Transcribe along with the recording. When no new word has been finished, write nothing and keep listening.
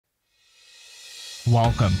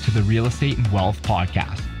Welcome to the Real Estate and Wealth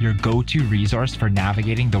Podcast, your go-to resource for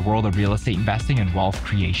navigating the world of real estate investing and wealth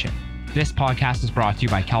creation. This podcast is brought to you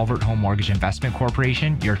by Calvert Home Mortgage Investment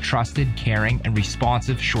Corporation, your trusted, caring, and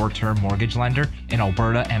responsive short-term mortgage lender in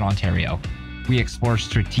Alberta and Ontario. We explore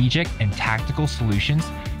strategic and tactical solutions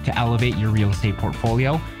to elevate your real estate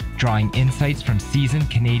portfolio, drawing insights from seasoned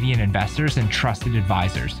Canadian investors and trusted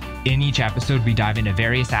advisors. In each episode, we dive into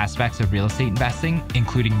various aspects of real estate investing,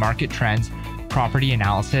 including market trends, property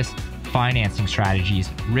analysis, financing strategies,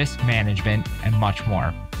 risk management, and much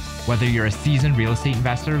more. Whether you're a seasoned real estate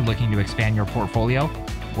investor looking to expand your portfolio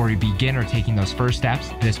or a beginner taking those first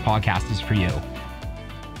steps, this podcast is for you.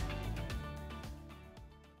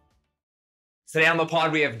 Today on the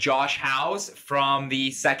pod, we have Josh Howes from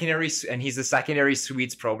the secondary, and he's the secondary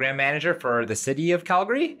suites program manager for the City of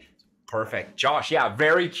Calgary. Perfect. Josh, yeah,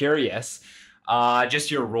 very curious. Just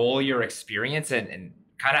your role, your experience, and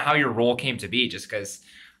kind of how your role came to be, just because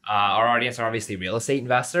our audience are obviously real estate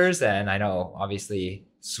investors. And I know obviously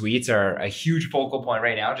suites are a huge focal point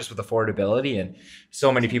right now, just with affordability and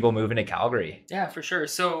so many people moving to Calgary. Yeah, for sure.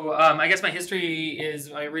 So I guess my history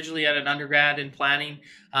is I originally had an undergrad in planning,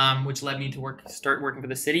 which led me to start working for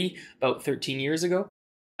the city about 13 years ago.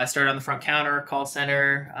 I started on the front counter, call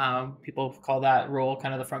center. People call that role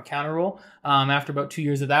kind of the front counter role. After about 2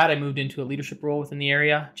 years of that, I moved into a leadership role within the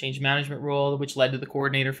area, change management role, which led to the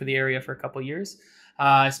coordinator for the area for a couple of years.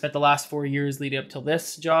 I spent the last 4 years leading up till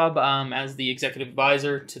this job as the executive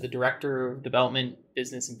advisor to the director of development,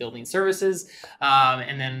 business and building services.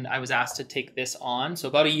 And then I was asked to take this on. So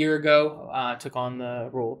about a year ago, I took on the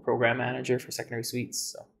role of program manager for secondary suites.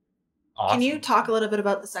 So. Awesome. Can you talk a little bit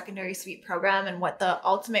about the secondary suite program and what the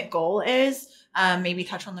ultimate goal is? Maybe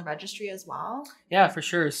touch on the registry as well. Yeah, for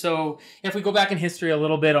sure. So if we go back in history a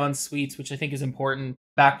little bit on suites, which I think is important,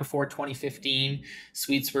 back before 2015,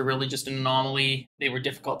 suites were really just an anomaly. They were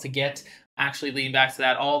difficult to get. Actually, leading back to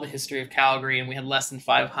that, all the history of Calgary, and we had less than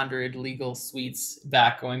 500 legal suites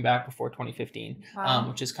going back before 2015, wow.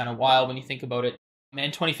 Which is kind of wild when you think about it.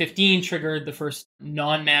 And 2015 triggered the first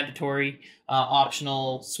non-mandatory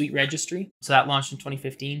optional suite registry. So that launched in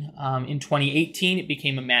 2015. In 2018, it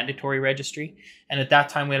became a mandatory registry. And at that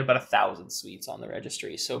time, we had about 1,000 suites on the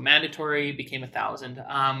registry. So mandatory became 1,000.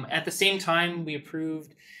 At the same time, we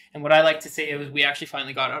approved, and what I like to say is we actually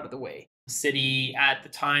finally got out of the way. City at the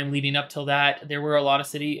time leading up till that, there were a lot of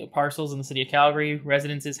city parcels in the city of Calgary,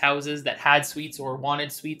 residences, houses that had suites or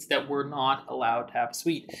wanted suites that were not allowed to have a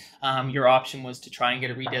suite. Your option was to try and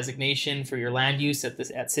get a redesignation for your land use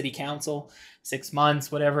at city council, 6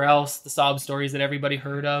 months, whatever else, the sob stories that everybody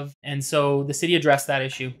heard of. And so the city addressed that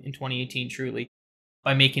issue in 2018 truly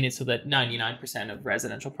by making it so that 99% of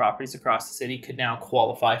residential properties across the city could now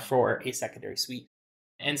qualify for a secondary suite.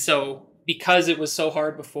 And so because it was so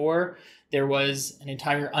hard before, there was an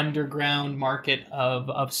entire underground market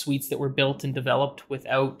of suites that were built and developed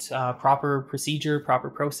without proper procedure,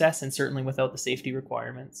 proper process, and certainly without the safety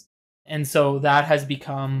requirements. And so that has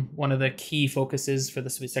become one of the key focuses for the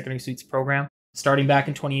secondary suites program. Starting back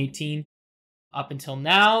in 2018, up until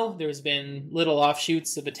now, there's been little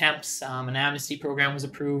offshoots of attempts. An amnesty program was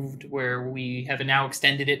approved where we have now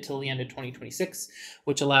extended it till the end of 2026,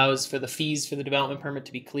 which allows for the fees for the development permit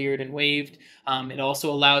to be cleared and waived. It also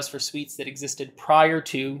allows for suites that existed prior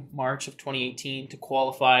to March of 2018 to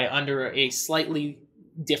qualify under a slightly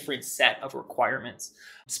different set of requirements.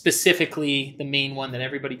 Specifically, the main one that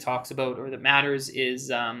everybody talks about or that matters is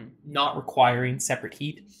not requiring separate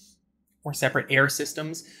heat or separate air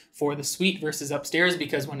systems for the suite versus upstairs,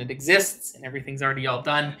 because when it exists and everything's already all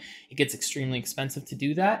done, it gets extremely expensive to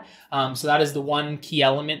do that. So that is the one key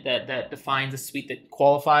element that defines a suite that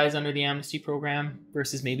qualifies under the amnesty program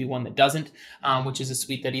versus maybe one that doesn't, which is a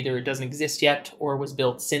suite that either doesn't exist yet or was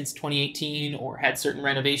built since 2018 or had certain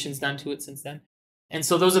renovations done to it since then. And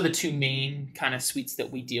so those are the two main kind of suites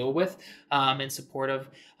that we deal with in support of.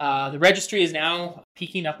 The registry is now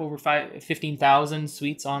peaking up over 15,000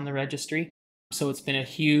 suites on the registry. So it's been a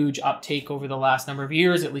huge uptake over the last number of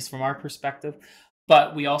years, at least from our perspective.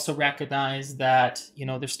 But we also recognize that,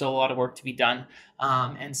 there's still a lot of work to be done.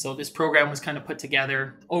 And so this program was kind of put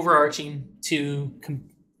together overarching to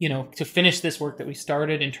finish this work that we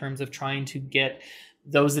started in terms of trying to get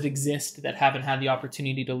those that exist that haven't had the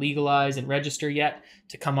opportunity to legalize and register yet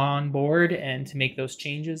to come on board and to make those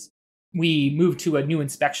changes. We moved to a new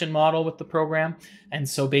inspection model with the program. And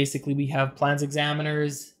so basically we have plans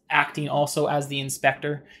examiners acting also as the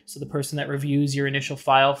inspector. So the person that reviews your initial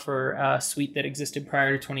file for a suite that existed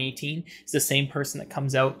prior to 2018 is the same person that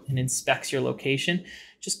comes out and inspects your location.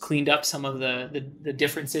 Just cleaned up some of the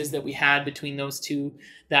differences that we had between those two.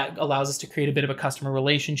 That allows us to create a bit of a customer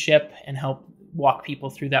relationship and help walk people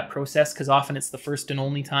through that process, because often it's the first and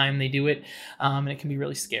only time they do it, and it can be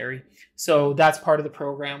really scary. So that's part of the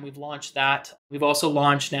program. We've launched that. We've also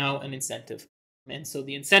launched now an incentive. And so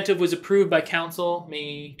the incentive was approved by council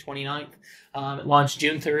May 29th. It launched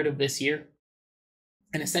June 3rd of this year.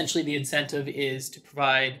 And essentially the incentive is to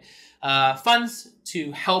provide funds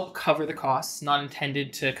to help cover the costs, not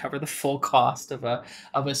intended to cover the full cost of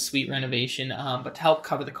a suite renovation, but to help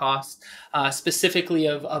cover the cost specifically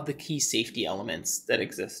of the key safety elements that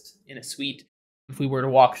exist in a suite. If we were to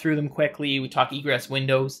walk through them quickly, we talk egress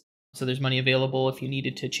windows. So there's money available if you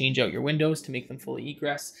needed to change out your windows to make them fully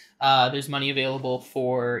egress. There's money available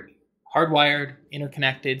for hardwired,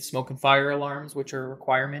 interconnected smoke and fire alarms, which are a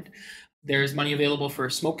requirement. There's money available for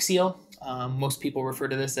smoke seal. Most people refer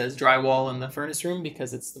to this as drywall in the furnace room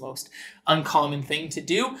because it's the most uncommon thing to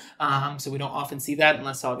do. So we don't often see that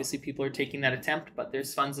unless obviously people are taking that attempt, but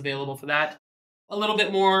there's funds available for that. A little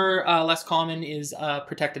bit more less common is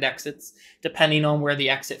protected exits. Depending on where the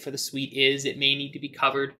exit for the suite is, it may need to be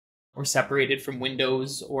covered or separated from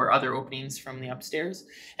windows or other openings from the upstairs.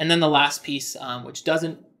 And then the last piece, which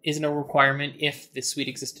isn't a requirement if the suite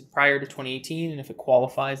existed prior to 2018 and if it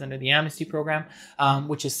qualifies under the amnesty program,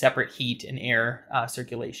 which is separate heat and air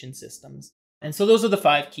circulation systems. And so those are the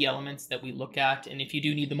 5 key elements that we look at. And if you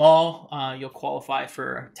do need them all, you'll qualify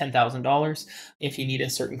for $10,000. If you need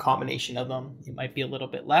a certain combination of them, it might be a little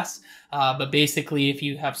bit less. But basically, if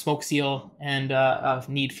you have smoke seal and a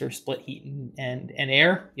need for split heat and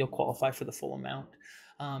air, you'll qualify for the full amount.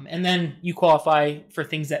 And then you qualify for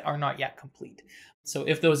things that are not yet complete. So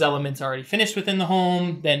if those elements are already finished within the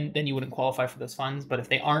home, then you wouldn't qualify for those funds. But if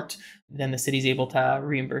they aren't, then the city's able to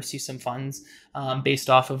reimburse you some funds based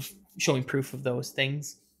off of showing proof of those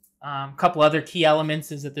things. A couple other key elements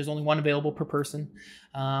is that there's only one available per person.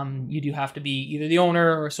 You do have to be either the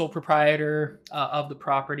owner or sole proprietor of the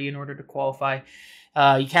property in order to qualify.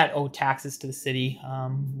 You can't owe taxes to the city.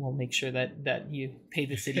 We'll make sure that you pay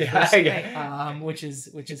the city first,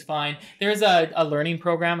 which is fine. There is a learning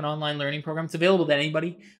program, an online learning program. It's available to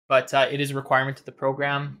anybody, but it is a requirement to the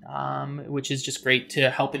program, which is just great to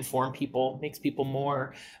help inform people, makes people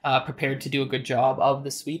more prepared to do a good job of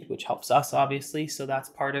the suite, which helps us obviously. So that's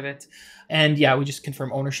part of it. And yeah, we just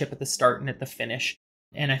confirm ownership at the start and at the finish.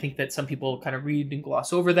 And I think that some people kind of read and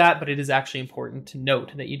gloss over that, but it is actually important to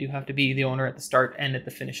note that you do have to be the owner at the start and at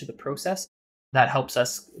the finish of the process. That helps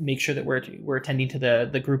us make sure that we're attending to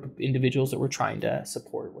the group of individuals that we're trying to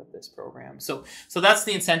support with this program. So that's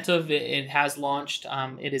the incentive. It has launched.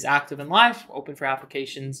 It is active and live, open for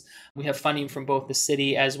applications. We have funding from both the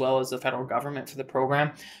city as well as the federal government for the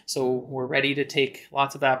program. So we're ready to take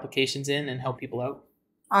lots of applications in and help people out.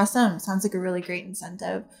 Awesome. Sounds like a really great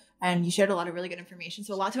incentive. And you shared a lot of really good information,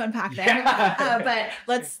 so a lot to unpack there. But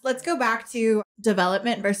let's go back to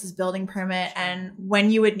development versus building permit and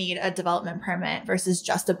when you would need a development permit versus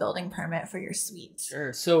just a building permit for your suite.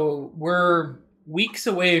 Sure. So we're weeks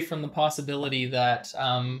away from the possibility that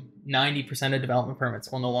 90% of development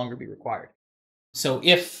permits will no longer be required. So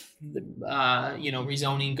if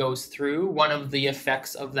rezoning goes through, one of the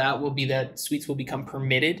effects of that will be that suites will become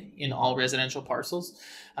permitted in all residential parcels.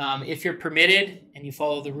 If you're permitted and you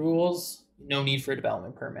follow the rules, no need for a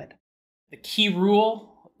development permit. The key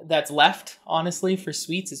rule that's left, honestly, for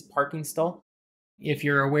suites is parking stall. If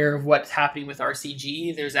you're aware of what's happening with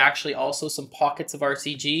RCG, there's actually also some pockets of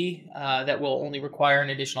RCG that will only require an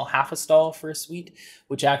additional half a stall for a suite,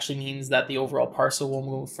 which actually means that the overall parcel will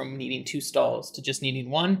move from needing 2 stalls to just needing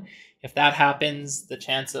 1. If that happens, the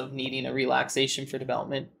chance of needing a relaxation for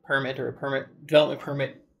development permit or development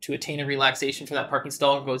permit to attain a relaxation for that parking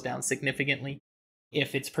stall goes down significantly.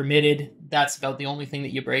 If it's permitted, that's about the only thing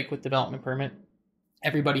that you break with development permit.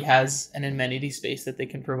 Everybody has an amenity space that they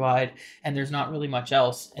can provide, and there's not really much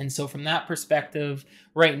else. And so from that perspective,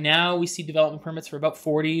 right now we see development permits for about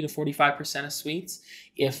 40 to 45% of suites.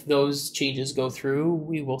 If those changes go through,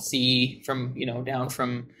 we will see from, down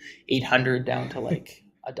from 800 down to like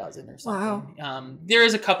a dozen or something. Wow. There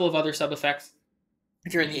is a couple of other sub effects.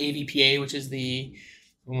 If you're in the AVPA, which is the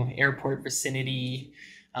airport vicinity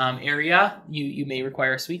area, you may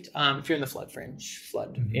require a suite. If you're in the flood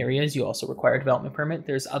areas, you also require a development permit.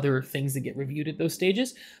 There's other things that get reviewed at those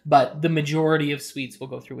stages, but the majority of suites will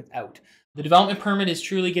go through without. The development permit is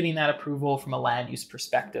truly getting that approval from a land use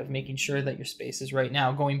perspective, making sure that your space is right.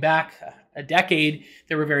 Now, going back a decade,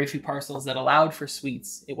 there were very few parcels that allowed for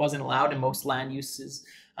suites. It wasn't allowed in most land uses.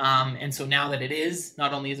 And so now that it is,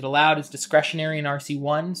 not only is it allowed, it's discretionary in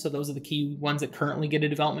RC1. So those are the key ones that currently get a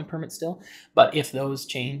development permit still. But if those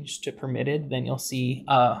change to permitted, then you'll see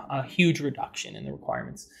a huge reduction in the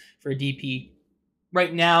requirements for a DP.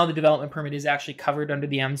 Right now, the development permit is actually covered under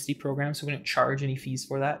the amnesty program, so we don't charge any fees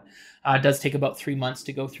for that. It does take about 3 months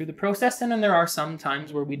to go through the process, and then there are some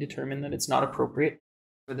times where we determine that it's not appropriate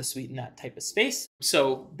for the suite in that type of space.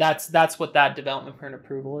 So that's what that development permit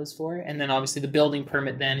approval is for. And then obviously the building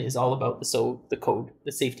permit then is all about the code,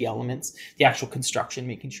 the safety elements, the actual construction,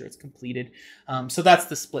 making sure it's completed. So that's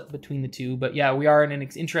the split between the two. But yeah, we are in an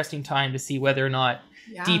interesting time to see whether or not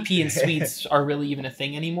DP and suites are really even a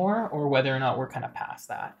thing anymore, or whether or not we're kind of past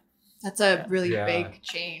that. That's a really big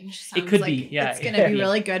change. Sounds it could be, yeah. It's going to be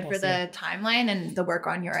really good for the timeline and the work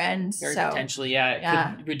on your end. Very potentially, it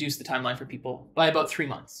could reduce the timeline for people by about 3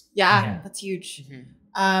 months. Yeah, that's huge.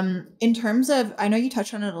 In terms of, I know you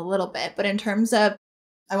touched on it a little bit, but in terms of,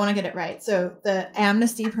 I want to get it right. So the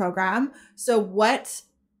amnesty program. So what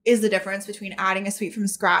is the difference between adding a suite from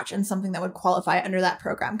scratch and something that would qualify under that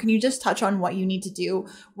program? Can you just touch on what you need to do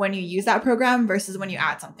when you use that program versus when you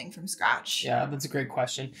add something from scratch? Yeah, that's a great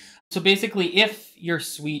question. So basically, if your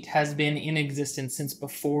suite has been in existence since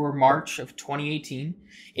before March of 2018,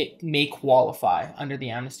 it may qualify under the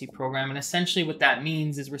amnesty program. And essentially what that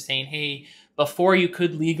means is we're saying, hey, before you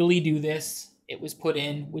could legally do this, it was put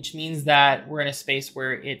in, which means that we're in a space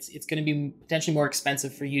where it's going to be potentially more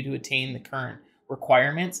expensive for you to attain the current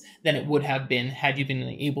requirements than it would have been had you been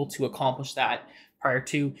able to accomplish that prior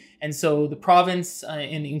to. And so the province,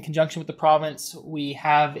 in conjunction with the province, we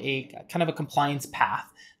have a kind of a compliance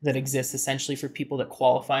path that exists essentially for people that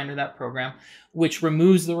qualify under that program, which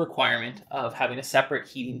removes the requirement of having a separate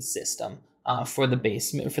heating system for the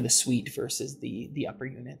basement, for the suite versus the upper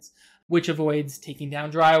units, which avoids taking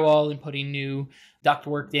down drywall and putting new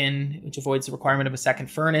ductwork in, which avoids the requirement of a second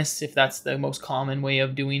furnace if that's the most common way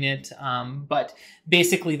of doing it. But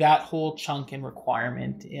basically that whole chunk and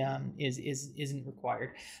requirement isn't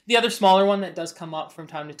required. The other smaller one that does come up from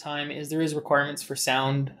time to time is there is requirements for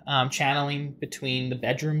sound channeling between the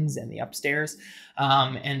bedrooms and the upstairs.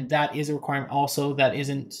 And that is a requirement also that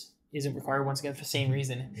isn't required, once again, for the same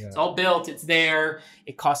reason. Yeah. It's all built, it's there.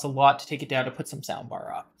 It costs a lot to take it down to put some sound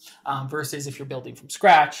bar up. Versus if you're building from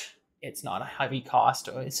scratch, it's not a heavy cost.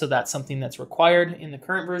 So that's something that's required in the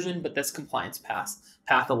current version, but this compliance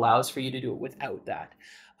path allows for you to do it without that.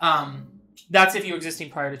 That's if you're existing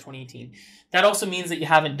prior to 2018. That also means that you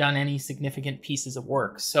haven't done any significant pieces of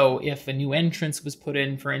work. So if a new entrance was put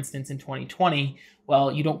in, for instance, in 2020,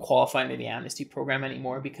 well, you don't qualify under the amnesty program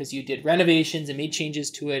anymore because you did renovations and made changes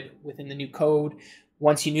to it within the new code.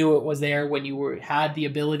 Once you knew it was there, when you had the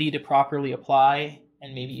ability to properly apply,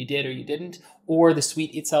 and maybe you did or you didn't, or the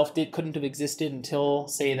suite itself couldn't have existed until,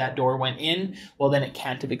 say, that door went in, well, then it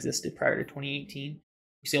can't have existed prior to 2018.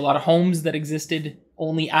 You see a lot of homes that existed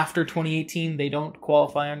only after 2018. They don't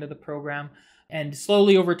qualify under the program. And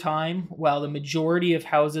slowly over time, while the majority of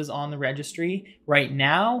houses on the registry right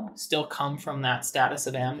now still come from that status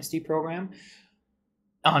of amnesty program,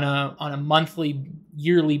 on a monthly,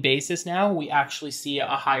 yearly basis now, we actually see a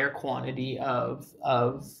higher quantity of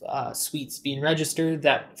suites being registered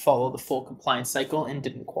that follow the full compliance cycle and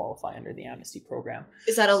didn't qualify under the amnesty program.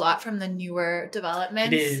 Is that a lot from the newer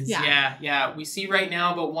developments? It is, yeah. We see right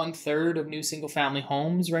now about 1/3 of new single-family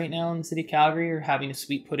homes right now in the City of Calgary are having a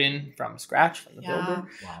suite put in from scratch from the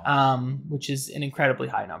builder, which is an incredibly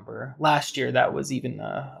high number. Last year, that was even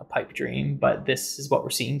a pipe dream, but this is what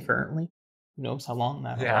we're seeing currently. Who knows how long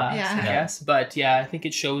that will last, I guess. But yeah, I think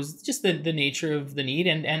it shows just the nature of the need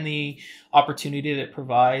and the opportunity that it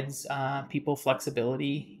provides people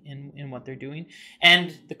flexibility in what they're doing.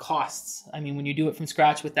 And the costs. I mean, when you do it from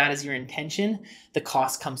scratch with that as your intention, the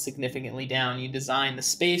cost comes significantly down. You design the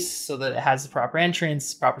space so that it has the proper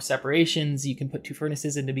entrance, proper separations. You can put 2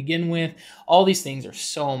 furnaces in to begin with. All these things are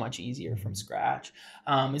so much easier from scratch.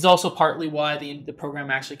 It's also partly why the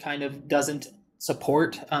program actually kind of doesn't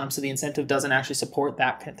support, so the incentive doesn't actually support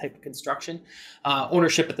that type of construction.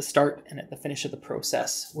 Ownership at the start and at the finish of the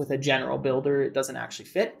process with a general builder, it doesn't actually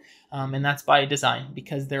fit. And that's by design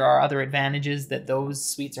because there are other advantages that those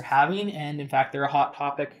suites are having. And in fact, they're a hot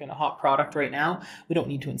topic and a hot product right now. We don't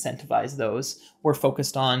need to incentivize those. We're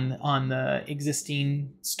focused on the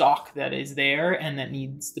existing stock that is there and that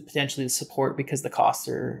needs the potentially the support because the costs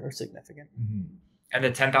are significant. Mm-hmm. And the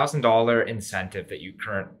 $10,000 incentive that you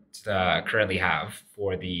currently have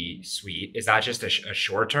for the suite, is that just a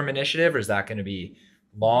short-term initiative, or is that going to be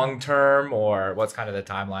long-term, or what's kind of the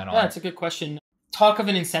timeline on it? Yeah, that's a good question. Talk of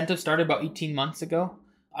an incentive started about 18 months ago.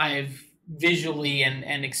 I've visually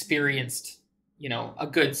and experienced, a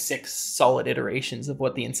good 6 solid iterations of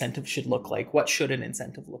what the incentive should look like. What should an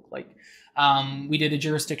incentive look like? We did a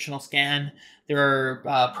jurisdictional scan. There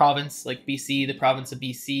are province like BC, the province of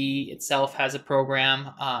BC itself has a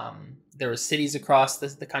program. There are cities across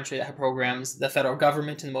the country that have programs. The federal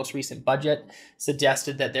government in the most recent budget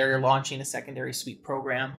suggested that they're launching a secondary suite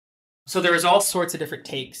program. So there's all sorts of different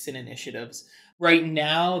takes and initiatives. Right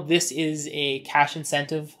now, this is a cash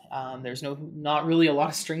incentive. There's not really a lot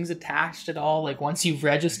of strings attached at all. Like once you've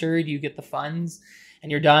registered, you get the funds and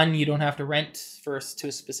you're done. You don't have to rent first to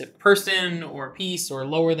a specific person or piece or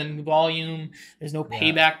lower than volume. There's no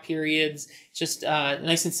payback periods. It's just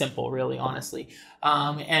nice and simple, really, honestly.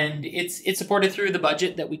 And it's supported through the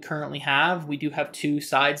budget that we currently have. We do have two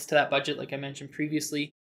sides to that budget, like I mentioned previously.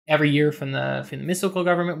 Every year from the municipal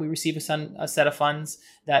government, we receive a set of funds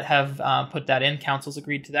that have put that in. Council's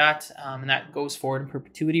agreed to that, and that goes forward in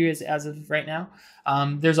perpetuity as of right now.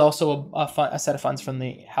 There's also a set of funds from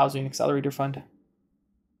the Housing Accelerator Fund.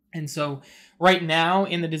 And so right now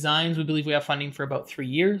in the designs, we believe we have funding for about 3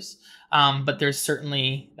 years. But there's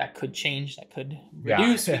certainly, that could change, that could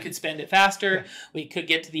reduce, we could spend it faster, we could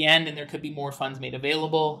get to the end and there could be more funds made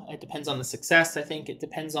available. It depends on the success, I think. It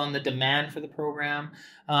depends on the demand for the program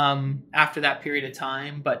after that period of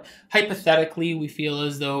time. But hypothetically, we feel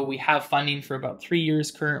as though we have funding for about 3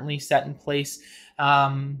 years currently set in place.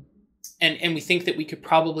 And we think that we could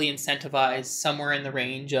probably incentivize somewhere in the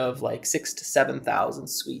range of like 6,000 to 7,000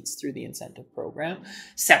 suites through the incentive program,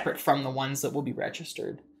 separate from the ones that will be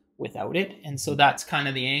registered without it. And so that's kind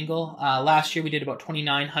of the angle. Last year we did about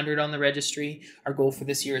 2,900 on the registry. Our goal for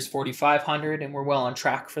this year is 4,500, and we're well on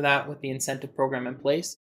track for that with the incentive program in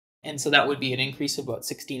place. And so that would be an increase of about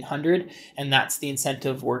 1,600, and that's the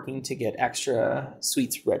incentive working to get extra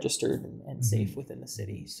suites registered and safe within the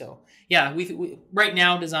city. So yeah, we right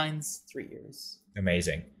now designs 3 years.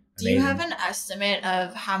 Amazing. Do you have an estimate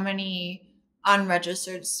of how many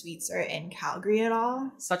unregistered suites are in Calgary at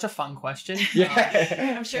all? Such a fun question.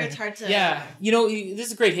 I'm sure it's hard to... Yeah, you know, this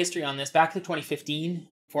is a great history on this. Back to 2015,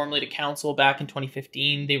 formally to council back in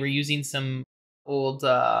 2015, they were using some old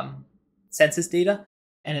census data.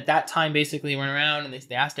 And at that time, basically, went around and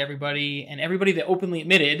they asked everybody, and everybody that openly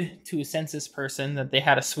admitted to a census person that they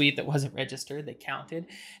had a suite that wasn't registered, they counted.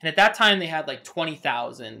 And at that time, they had like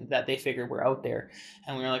 20,000 that they figured were out there.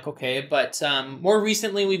 And we were like, okay. But more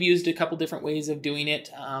recently, we've used a couple different ways of doing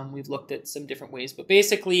it. We've looked at some different ways. But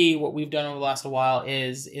basically, what we've done over the last while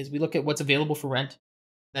is we look at what's available for rent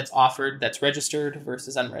that's offered, that's registered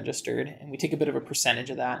versus unregistered. And we take a bit of a percentage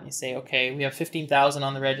of that and you say, okay, we have 15,000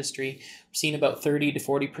 on the registry. We're seeing about 30 to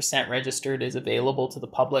 40% registered is available to the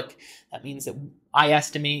public. That means that I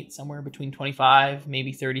estimate somewhere between 25,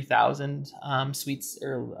 maybe 30,000 suites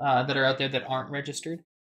that are out there that aren't registered.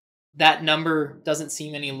 That number doesn't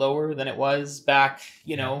seem any lower than it was back,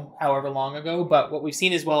 you know, however long ago. But what we've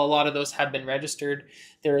seen is, well, a lot of those have been registered.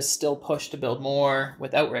 There is still push to build more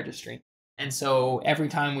without registering. And so every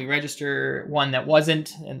time we register one that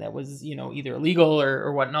wasn't, and that was, you know, either illegal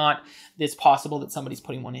or whatnot, it's possible that somebody's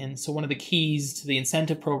putting one in. So one of the keys to the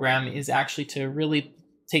incentive program is actually to really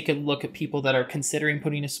take a look at people that are considering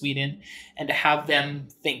putting a suite in and to have them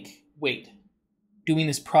think, wait, doing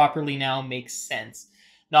this properly now makes sense.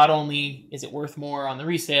 Not only is it worth more on the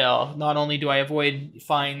resale, not only do I avoid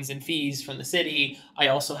fines and fees from the city, I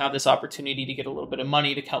also have this opportunity to get a little bit of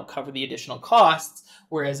money to help cover the additional costs.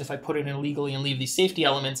 Whereas if I put it in illegally and leave these safety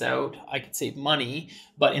elements out, I could save money,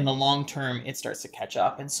 but in the long term, it starts to catch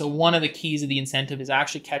up. And so one of the keys of the incentive is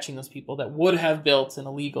actually catching those people that would have built an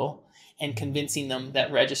illegal and convincing them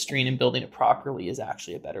that registering and building it properly is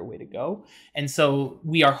actually a better way to go. And so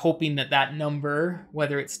we are hoping that that number,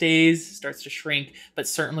 whether it stays, starts to shrink, but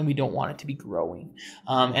certainly we don't want it to be growing.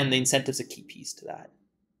 And the incentive's a key piece to that.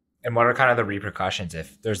 And what are kind of the repercussions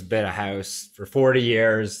if there's been a house for 40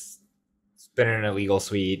 years, it's been in an illegal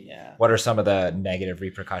suite? Yeah. What are some of the negative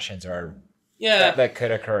repercussions or that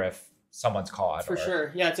could occur if someone's caught? For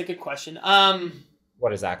sure. Yeah, it's a good question.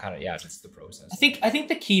 What is that kind of, just the process? I think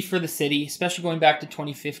the key for the city, especially going back to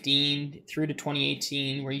 2015 through to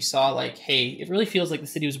 2018, where you saw like, hey, it really feels like the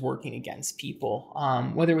city was working against people,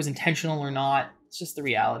 whether it was intentional or not. It's just the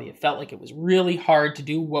reality. It felt like it was really hard to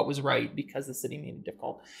do what was right because the city made it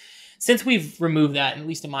difficult. Since we've removed that, at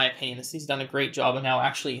least in my opinion, the city's done a great job of now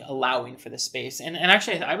actually allowing for this space. And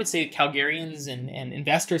actually, I would say Calgarians and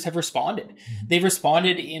investors have responded. Mm-hmm. They've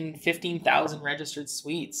responded in 15,000 registered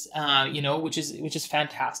suites, which is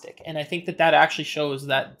fantastic. And I think that actually shows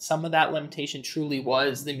that some of that limitation truly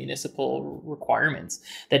was the municipal requirements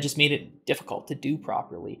that just made it difficult to do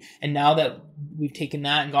properly. And now that we've taken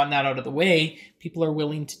that and gotten that out of the way, people are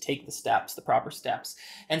willing to take the proper steps.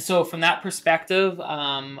 And so from that perspective,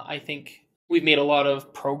 I think we've made a lot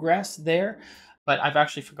of progress there, but I've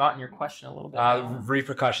actually forgotten your question a little bit.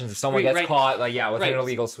 Repercussions if someone gets caught, within an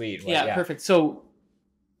illegal suite. Yeah, perfect. So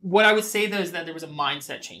What I would say though is that there was a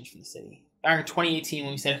mindset change from the city. Back in 2018,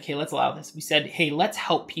 when we said, okay, let's allow this, we said, hey, let's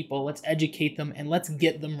help people, let's educate them, and let's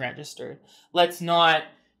get them registered. Let's not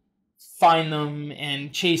find them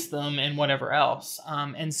and chase them and whatever else.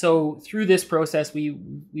 And so through this process, we've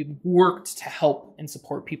worked to help and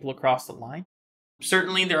support people across the line.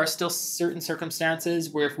 Certainly, there are still certain circumstances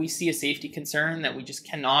where if we see a safety concern that we just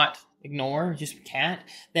cannot ignore, just can't,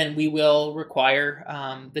 then we will require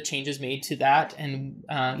the changes made to that, and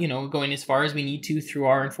going as far as we need to through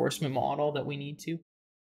our enforcement model that we need to.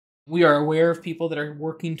 We are aware of people that are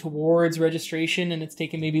working towards registration, and it's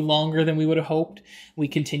taken maybe longer than we would have hoped. We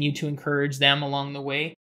continue to encourage them along the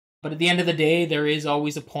way. But at the end of the day, there is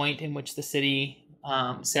always a point in which the city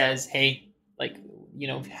says, hey,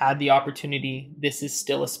 had the opportunity, this is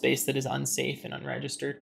still a space that is unsafe and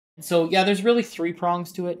unregistered. So yeah, there's really 3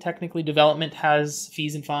 prongs to it. Technically, development has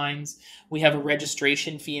fees and fines. We have a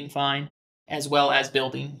registration fee and fine, as well as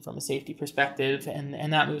building from a safety perspective.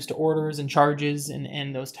 And that moves to orders and charges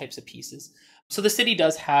and those types of pieces. So the city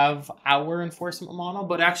does have our enforcement model,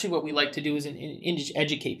 but actually what we like to do is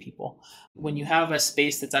educate people. When you have a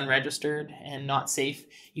space that's unregistered and not safe,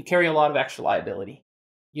 you carry a lot of extra liability.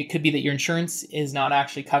 It could be that your insurance is not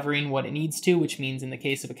actually covering what it needs to, which means in the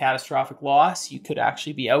case of a catastrophic loss, you could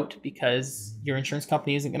actually be out because your insurance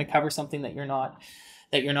company isn't going to cover something that you're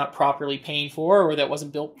not properly paying for, or that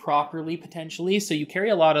wasn't built properly potentially. So you carry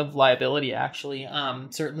a lot of liability actually.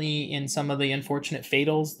 Certainly in some of the unfortunate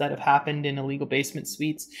fatals that have happened in illegal basement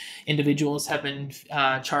suites, individuals have been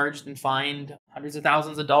charged and fined hundreds of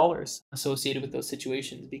thousands of dollars associated with those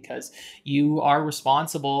situations, because you are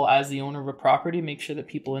responsible as the owner of a property to make sure that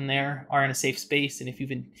people in there are in a safe space. And if you've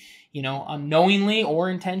been unknowingly or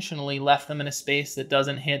intentionally left them in a space that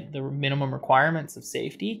doesn't hit the minimum requirements of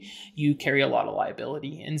safety, you carry a lot of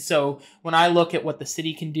liability. And so when I look at what the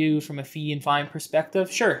city can do from a fee and fine perspective,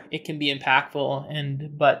 sure, it can be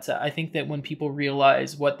impactful. But I think that when people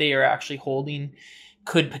realize what they are actually holding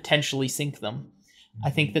could potentially sink them, I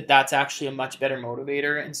think that that's actually a much better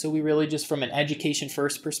motivator. And so we really just, from an education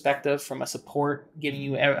first perspective, from a support, giving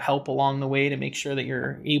you help along the way to make sure that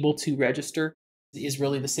you're able to register, is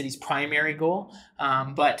really the city's primary goal.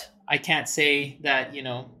 But I can't say that,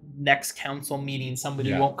 next council meeting,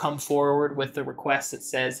 somebody won't come forward with the request that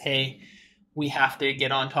says, hey, we have to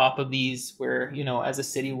get on top of these where, as a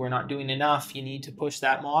city, we're not doing enough. You need to push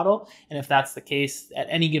that model. And if that's the case, at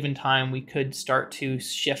any given time, we could start to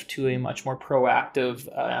shift to a much more proactive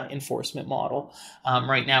enforcement model.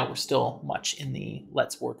 Right now, we're still much in the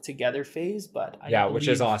let's work together phase. But which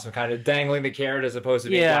is awesome. Kind of dangling the carrot as opposed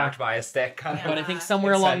to being whacked by a stick. But I think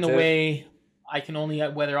somewhere along the way, I can only,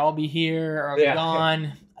 whether I'll be here or I'll be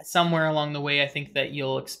gone, somewhere along the way, I think that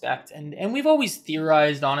you'll expect. And we've always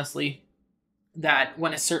theorized, honestly, that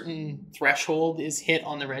when a certain threshold is hit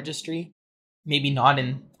on the registry, maybe not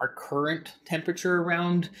in our current temperature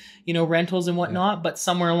around, rentals and whatnot, but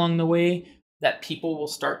somewhere along the way that people will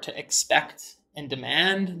start to expect and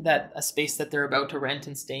demand that a space that they're about to rent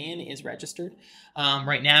and stay in is registered.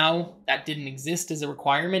 Right now, that didn't exist as a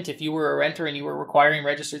requirement. If you were a renter and you were requiring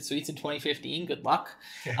registered suites in 2015, good luck.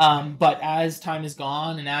 But as time has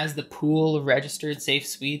gone and as the pool of registered safe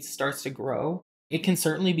suites starts to grow, it can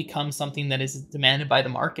certainly become something that is demanded by the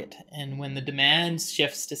market. And when the demand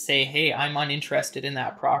shifts to say, hey, I'm uninterested in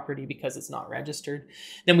that property because it's not registered,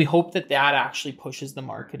 then we hope that that actually pushes the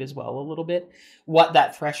market as well a little bit. What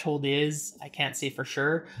that threshold is, I can't say for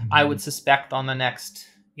sure. I would suspect on the next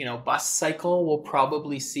bus cycle, we'll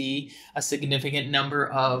probably see a significant number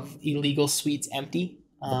of illegal suites empty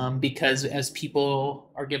because as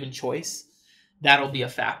people are given choice, that'll be a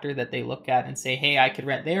factor that they look at and say, hey, I could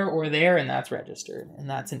rent there or there, and that's registered. And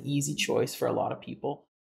that's an easy choice for a lot of people.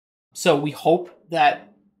 So we hope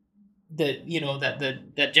that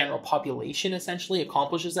that general population essentially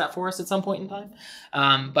accomplishes that for us at some point in time.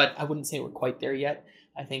 But I wouldn't say we're quite there yet.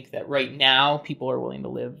 I think that right now people are willing to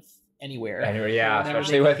live anywhere,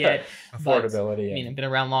 especially with affordability. But, I've been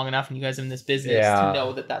around long enough, and you guys are in this business to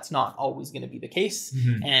know that that's not always going to be the case,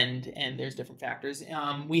 and there's different factors.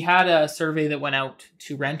 We had a survey that went out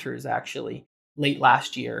to renters actually late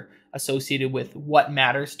last year associated with what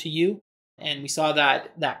matters to you, and we saw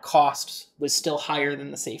that cost was still higher than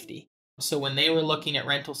the safety. So when they were looking at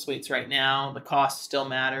rental suites right now, the cost still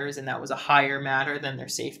matters, and that was a higher matter than their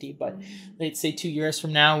safety. But they'd say 2 years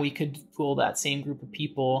from now, we could pull that same group of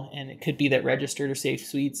people, and it could be that registered or safe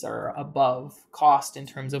suites are above cost in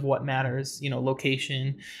terms of what matters,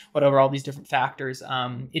 location, whatever, all these different factors.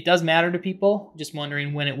 It does matter to people, just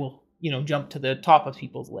wondering when it will jump to the top of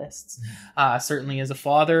people's lists. Certainly as a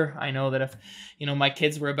father, I know that if, my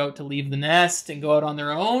kids were about to leave the nest and go out on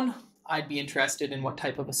their own, I'd be interested in what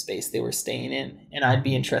type of a space they were staying in, and I'd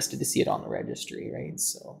be interested to see it on the registry, right?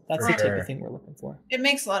 So that's the type of thing we're looking for. It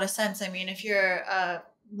makes a lot of sense. I mean, if you're a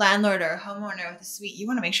landlord or a homeowner with a suite, you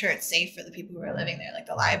want to make sure it's safe for the people who are living there, like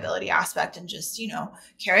the liability aspect and just, you know,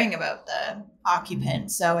 caring about the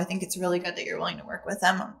occupant. So I think it's really good that you're willing to work with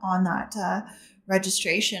them on that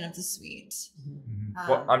registration of the suite.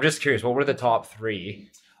 Well, I'm just curious, what were the top 3?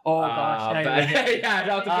 Oh gosh, I'd have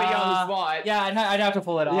to put you on the spot. Yeah, I'd have to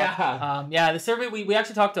pull it off. The survey, we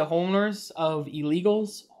actually talked to homeowners of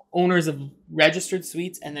illegals, owners of registered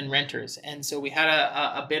suites, and then renters. And so we had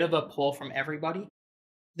a bit of a poll from everybody.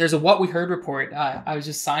 There's a What We Heard report. I was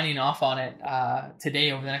just signing off on it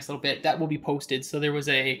today over the next little bit. That will be posted. So there was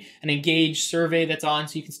an engaged survey that's on,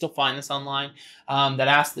 so you can still find this online,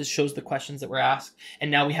 that shows the questions that were asked. And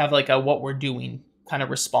now we have like a what we're doing kind of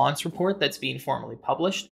response report that's being formally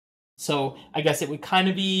published. So I guess it would kind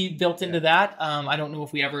of be built into that. I don't know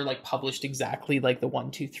if we ever like published exactly like the 1,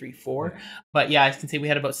 2, 3, 4, but yeah, I can say we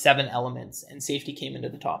had about 7 elements, and safety came into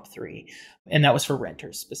the top 3, and that was for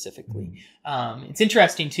renters specifically. It's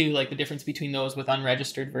interesting too, like the difference between those with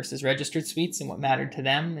unregistered versus registered suites and what mattered to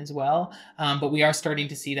them as well. But we are starting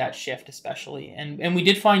to see that shift, especially, and we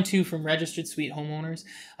did find too from registered suite homeowners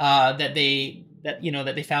that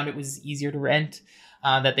they found it was easier to rent.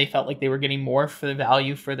 That they felt like they were getting more for the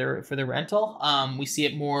value for their rental. We see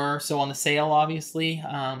it more so on the sale, obviously,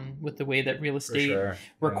 with the way that real estate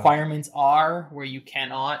requirements are, where you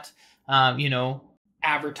cannot,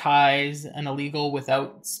 advertise an illegal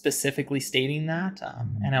without specifically stating that.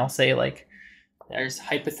 And I'll say, like, there's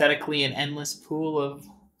hypothetically an endless pool of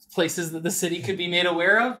places that the city could be made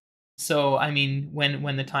aware of. So, I mean,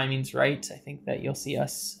 when the timing's right, I think that you'll see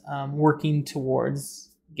us working towards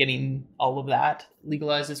getting all of that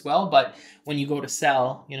legalized as well. But when you go to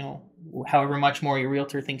sell, however much more your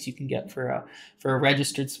realtor thinks you can get for a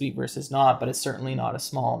registered suite versus not, but it's certainly not a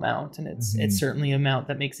small amount, and it's certainly an amount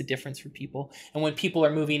that makes a difference for people. And when people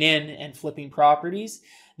are moving in and flipping properties,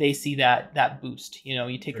 they see that boost.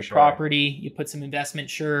 You take a property, you put some investment,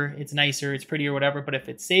 sure, it's nicer, it's prettier, whatever, but if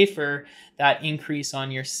it's safer, that increase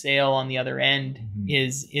on your sale on the other end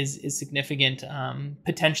is significant,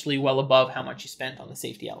 potentially well above how much you spent on the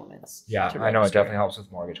safety elements. Yeah, I know it definitely helps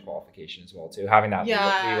with mortgage qualification as well too. Having that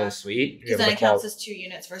legal suite, because then it counts as 2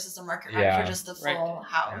 units versus a market rent for just the full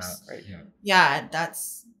house.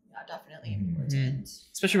 That's definitely important.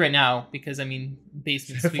 Especially right now, because I mean,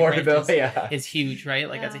 basement suite rent is huge, right?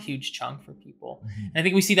 Like that's a huge chunk for people. And I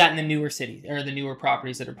think we see that in the newer cities or the newer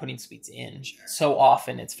properties that are putting suites in. So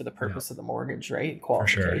often it's for the purpose of the mortgage, right?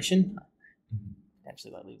 Qualification.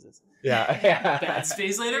 Potentially that leaves us bad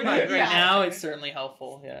space later, but right now it's certainly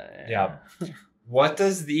helpful. Yeah. What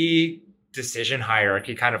does the decision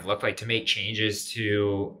hierarchy kind of look like to make changes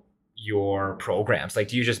to your programs? Like,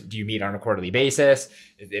 do you meet on a quarterly basis?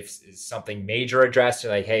 If is something major addressed,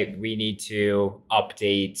 you're like, hey, we need to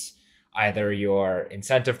update either your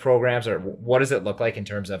incentive programs, or what does it look like in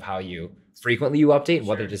terms of how frequently you update,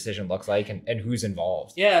 what the decision looks like, and who's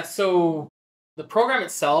involved? Yeah, so the program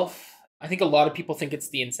itself, I think a lot of people think it's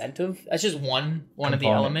the incentive. That's just one of the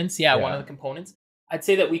elements. One of the components. I'd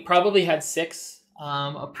say that we probably had 6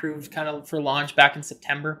 approved kind of for launch back in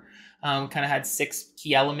September. Kind of had 6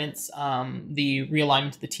 key elements. The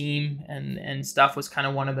realignment to the team and stuff was kind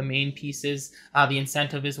of one of the main pieces. The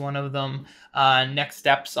incentive is one of them. Next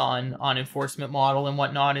steps on enforcement model and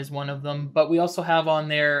whatnot is one of them. But we also have on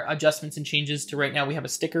there adjustments and changes to right now. We have a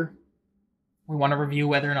sticker. We want to review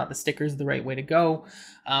whether or not the sticker is the right way to go.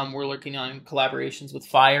 We're looking on collaborations with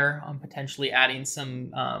fire on potentially adding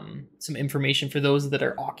some information for those that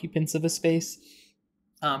are occupants of a space.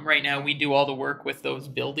 Right now, we do all the work with those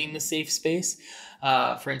building the safe space.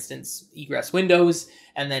 For instance, egress windows.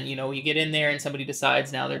 And then, you get in there and somebody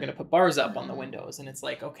decides now they're going to put bars up on the windows. And it's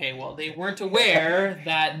like, okay, well, they weren't aware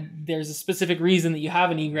that there's a specific reason that you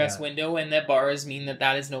have an egress window, and that bars mean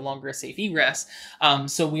that is no longer a safe egress.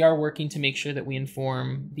 So we are working to make sure that we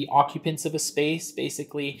inform the occupants of a space.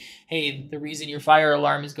 Basically, hey, the reason your fire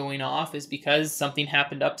alarm is going off is because something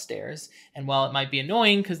happened upstairs. And while it might be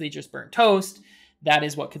annoying because they just burnt toast, that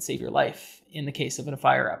is what could save your life in the case of a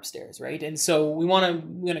fire upstairs, right? And so we're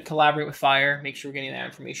going to collaborate with fire, make sure we're getting that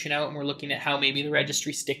information out, and we're looking at how maybe the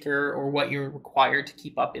registry sticker or what you're required to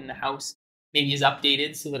keep up in the house maybe is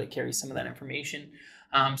updated so that it carries some of that information.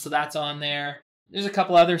 So that's on there. There's a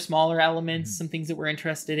couple other smaller elements, some things that we're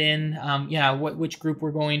interested in. Which group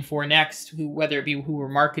we're going for next, whether it be who we're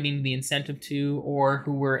marketing the incentive to or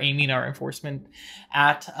who we're aiming our enforcement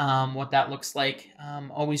at, what that looks like.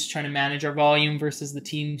 Always trying to manage our volume versus the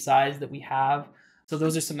team size that we have. So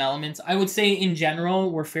those are some elements. I would say in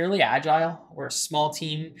general, we're fairly agile. We're a small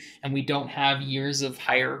team and we don't have years of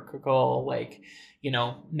hierarchical, like,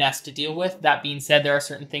 nest to deal with. That being said, there are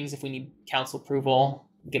certain things if we need council approval,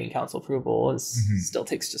 getting council approval still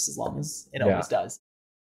takes just as long as it always does.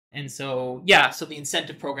 And so, so the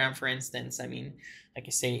incentive program, for instance, I mean, like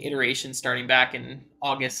I say, iteration starting back in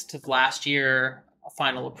August of last year, a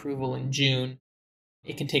final approval in June.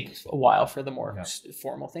 It can take a while for the more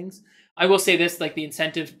formal things. I will say this, like the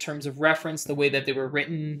incentive terms of reference, the way that they were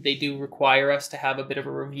written, they do require us to have a bit of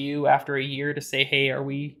a review after a year to say, hey, are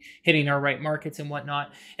we hitting our right markets and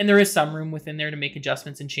whatnot? And there is some room within there to make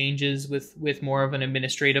adjustments and changes with more of an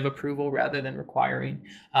administrative approval rather than requiring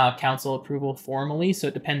council approval formally. So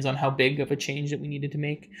it depends on how big of a change that we needed to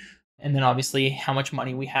make. And then obviously how much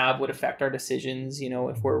money we have would affect our decisions.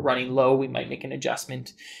 If we're running low, we might make an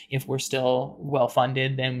adjustment. If we're still well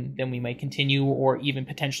funded, then we might continue or even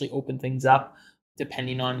potentially open things up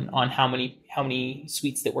depending on how many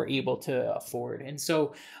suites that we're able to afford. And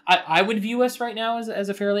so I would view us right now as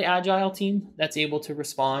a fairly agile team that's able to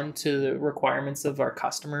respond to the requirements of our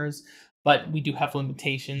customers. But we do have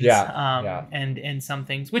limitations and some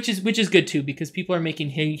things, which is good too, because people are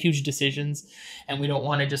making huge decisions and we don't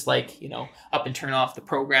want to just up and turn off the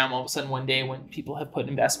program all of a sudden one day when people have put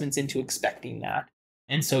investments into expecting that.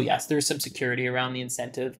 And so, yes, there's some security around the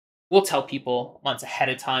incentive. We'll tell people months ahead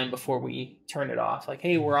of time before we turn it off, like,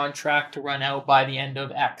 hey, we're on track to run out by the end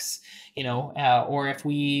of X, or if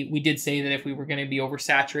we did say that if we were going to be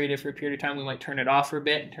oversaturated for a period of time, we might turn it off for a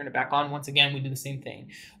bit and turn it back on. Once again, we do the same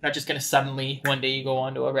thing. We're not just going to suddenly one day you go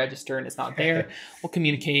onto a register and it's not there. We'll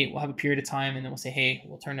communicate, we'll have a period of time, and then we'll say, hey,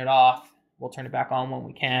 we'll turn it off. We'll turn it back on when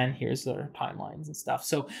we can. Here's our timelines and stuff.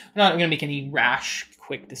 So we're not going to make any rash,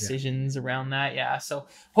 quick decisions around that. Yeah. So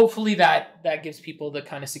hopefully that gives people the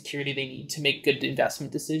kind of security they need to make good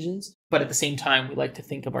investment decisions. But at the same time, we like to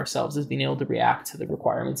think of ourselves as being able to react to the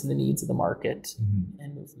requirements and the needs of the market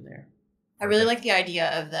and move from there. I really like the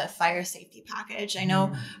idea of the fire safety package. I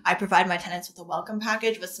know I provide my tenants with a welcome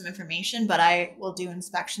package with some information, but I will do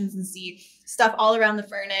inspections and see stuff all around the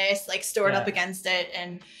furnace, like stored up against it.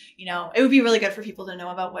 And, it would be really good for people to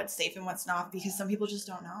know about what's safe and what's not, because some people just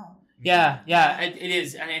don't know. Yeah, it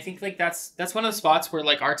is. And I think that's one of the spots where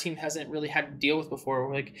our team hasn't really had to deal with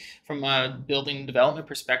before. Like from a building development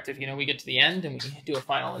perspective, we get to the end and we do a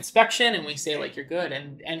final inspection and we say you're good.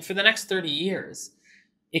 And for the next 30 years,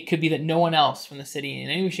 it could be that no one else from the city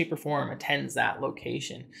in any way, shape, or form attends that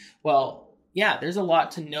location. Well, yeah, there's a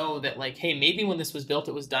lot to know that hey, maybe when this was built,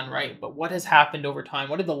 it was done right. But what has happened over time?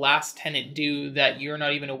 What did the last tenant do that you're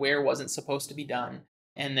not even aware wasn't supposed to be done?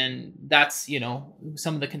 And then that's,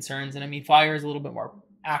 some of the concerns. And I mean, fire is a little bit more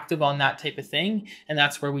active on that type of thing. And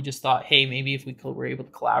that's where we just thought, hey, maybe if we were able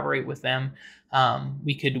to collaborate with them,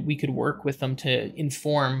 we could work with them to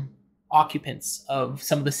inform occupants of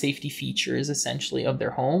some of the safety features essentially of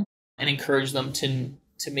their home and encourage them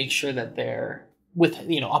to make sure that they're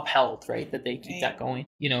upheld, right? That they keep that going.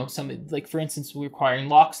 Some for instance, we're requiring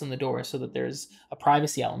locks on the door so that there's a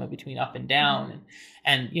privacy element between up and down.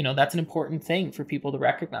 And that's an important thing for people to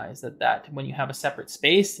recognize that when you have a separate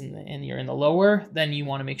space and you're in the lower, then you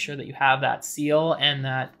want to make sure that you have that seal and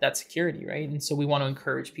that security, right? And so we want to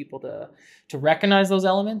encourage people to recognize those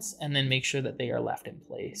elements and then make sure that they are left in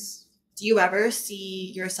place. Do you ever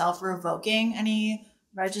see yourself revoking any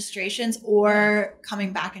registrations or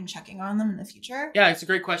coming back and checking on them in the future? Yeah, it's a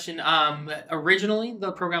great question. Originally,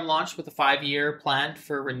 the program launched with a 5-year plan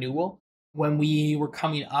for renewal. When we were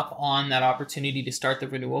coming up on that opportunity to start the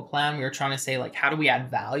renewal plan, we were trying to say, how do we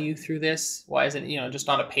add value through this? Why is it, just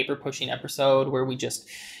not a paper pushing episode where we just,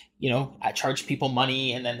 I charge people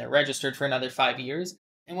money and then they're registered for another 5 years?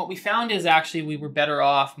 And what we found is actually we were better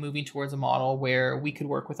off moving towards a model where we could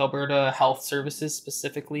work with Alberta Health Services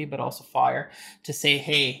specifically, but also fire, to say,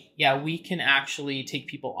 hey, yeah, we can actually take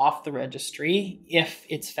people off the registry if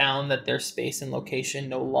it's found that their space and location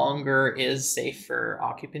no longer is safe for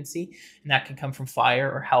occupancy. And that can come from fire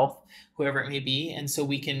or health, whoever it may be. And so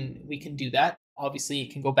we can do that. Obviously,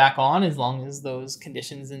 it can go back on as long as those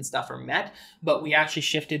conditions and stuff are met. But we actually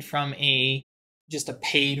shifted from just a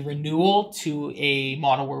paid renewal to a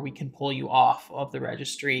model where we can pull you off of the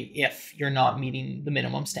registry if you're not meeting the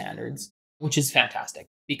minimum standards, which is fantastic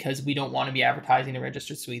because we don't want to be advertising a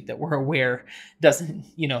registered suite that we're aware doesn't,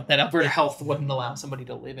 that Alberta Health wouldn't allow somebody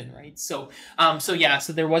to live in, right? So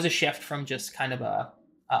there was a shift from just kind of a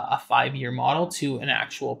 5-year model to an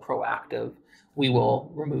actual proactive, we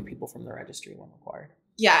will remove people from the registry when required.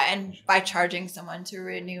 Yeah, and by charging someone to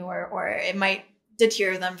renew or it might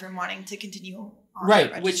deter them from wanting to continue on the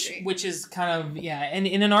Right, registry. which is kind of, yeah, and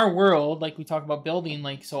in our world, like we talk about building,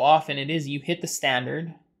 like so often it is you hit the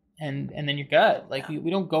standard and then you're good. Like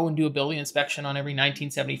we don't go and do a building inspection on every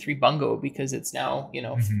 1973 bungo because it's now,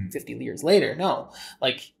 50 years later. No,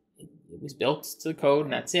 like it was built to the code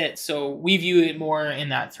and that's it. So we view it more in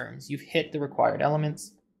that terms. You've hit the required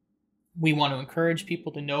elements. We want to encourage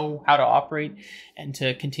people to know how to operate and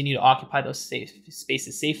to continue to occupy those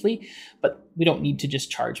spaces safely, but we don't need to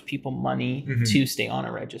just charge people money to stay on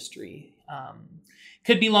a registry.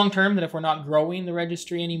 Could be long term that if we're not growing the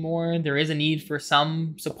registry anymore, there is a need for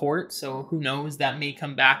some support. So who knows, that may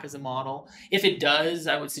come back as a model. If it does,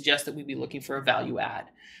 I would suggest that we'd be looking for a value add.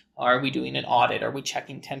 Are we doing an audit? Are we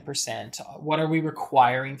checking 10%? What are we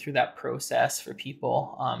requiring through that process for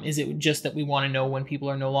people? Is it just that we want to know when people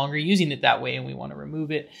are no longer using it that way and we want to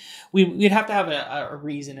remove it? We'd have to have a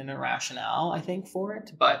reason and a rationale, I think, for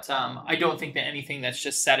it. But I don't think that anything that's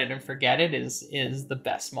just set it and forget it is the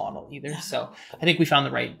best model either. So I think we found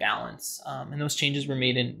the right balance. And those changes were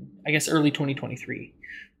made in, I guess, early 2023.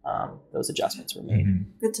 Those adjustments were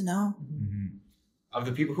made. Good to know. Of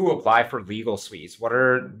the people who apply for legal suites, what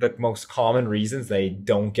are the most common reasons they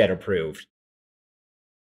don't get approved?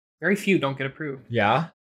 Very few don't get approved. Yeah.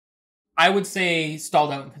 I would say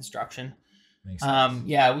stalled out in construction. Makes sense.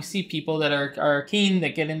 Yeah, we see people that are keen,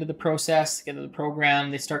 that get into the process, get into the program,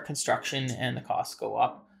 they start construction and the costs go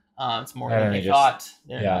up. It's more than they thought.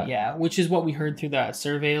 Yeah, which is what we heard through that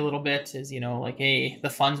survey a little bit is, like, hey, the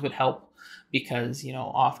funds would help because,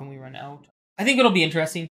 often we run out. I think it'll be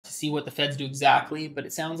interesting to see what the feds do exactly, but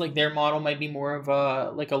it sounds like their model might be more of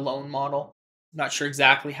a loan model. Not sure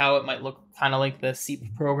exactly how it might look, kind of like the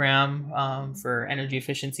SEEP program for energy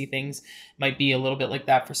efficiency things. Might be a little bit like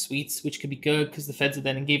that for suites, which could be good because the feds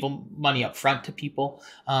then gave money up front to people,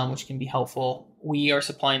 which can be helpful. We are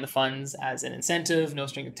supplying the funds as an incentive, no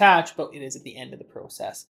string attached, but it is at the end of the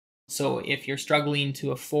process. So if you're struggling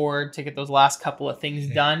to afford to get those last couple of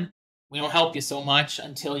things done, we don't help you so much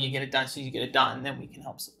until you get it done. So you get it done, then we can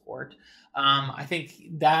help support. I think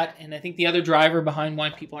that, and I think the other driver behind why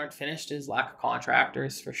people aren't finished is lack of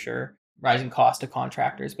contractors for sure. Rising cost of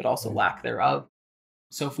contractors, but also lack thereof.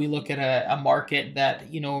 So if we look at a market that,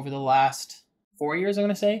 over the last 4 years, I'm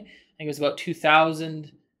going to say, I think it was about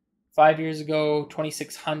 2,000, 5 years ago,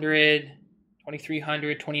 2,600,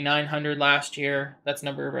 2,300, 2,900 last year. That's the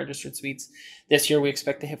number of registered suites. This year we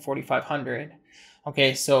expect to hit 4,500.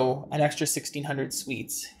 Okay, so an extra 1,600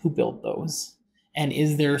 suites. Who built those? And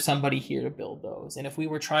is there somebody here to build those? And if we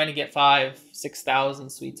were trying to get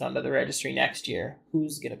 5,000-6,000 suites onto the registry next year,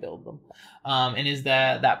 who's going to build them? And is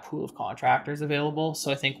that pool of contractors available?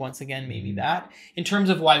 So I think once again, maybe that. In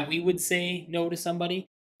terms of why we would say no to somebody,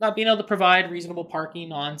 not being able to provide reasonable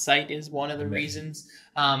parking on site is one of the reasons.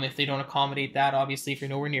 If they don't accommodate that, obviously, if you're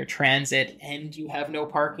nowhere near transit and you have no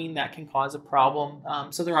parking, that can cause a problem.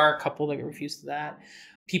 So there are a couple that refuse to that.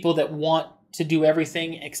 People that want to do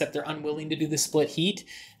everything except they're unwilling to do the split heat.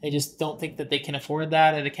 They just don't think that they can afford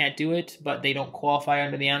that or they can't do it, but they don't qualify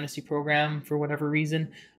under the amnesty program for whatever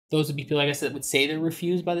reason. Those would be people, I guess, that would say they're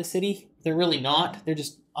refused by the city. They're really not. They're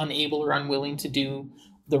just unable or unwilling to do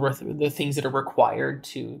the things that are required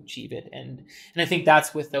to achieve it. And I think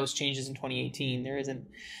that's with those changes in 2018. There isn't,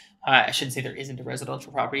 I shouldn't say there isn't a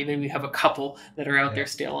residential property. We have a couple that are out there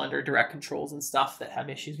still under direct controls and stuff that have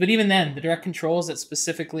issues. But even then, the direct controls that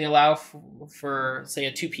specifically allow for say,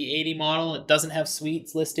 a 2P80 model, it doesn't have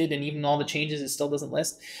suites listed, and even all the changes, it still doesn't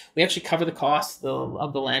list. We actually cover the cost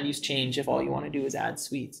of the land use change if all you want to do is add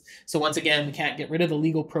suites. So once again, we can't get rid of the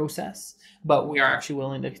legal process, but we are actually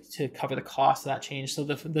willing to cover the cost of that change. So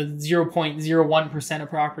the 0.01% of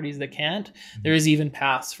properties that can't, there is even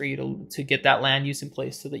paths for you to get that land use in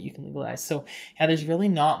place so that you can legalize. So yeah, there's really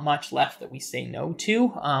not much left that we say no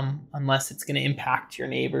to, unless it's going to impact your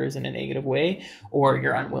neighbors in a negative way, or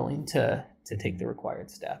you're unwilling to take the required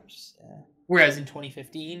steps. Whereas in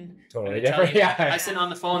 2015, totally different. I sit on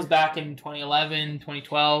the phones back in 2011,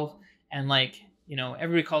 2012, and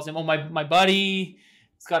everybody calls him, oh, my buddy,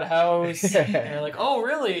 it's got a house. And they're like, oh,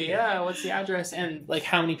 really? Yeah. What's the address? And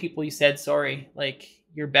how many people you said, sorry,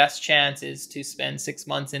 your best chance is to spend 6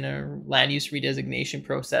 months in a land use redesignation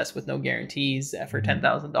process with no guarantees for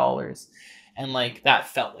 $10,000. And that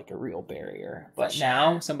felt like a real barrier. But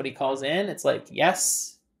now somebody calls in, it's like,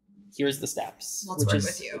 yes, here's the steps. Let's work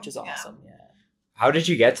with you. Which is awesome. Yeah. How did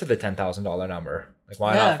you get to the $10,000 number? Like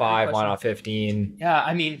why Yeah, not 5? great Why question. not 15? Yeah,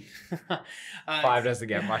 I mean, 5 doesn't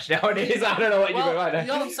get much nowadays. I don't know what you well,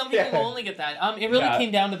 want. some people will only get that. It really Yeah.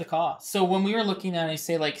 came down to the cost. So when we were looking at it,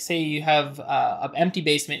 say you have an empty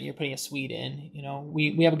basement and you're putting a suite in,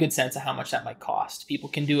 we have a good sense of how much that might cost. People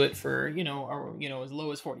can do it for, as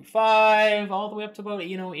low as 45, all the way up to about,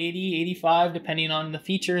 80, 85, depending on the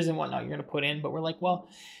features and whatnot you're going to put in. But we're like, well,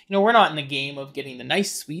 we're not in the game of getting the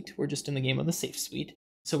nice suite. We're just in the game of the safe suite.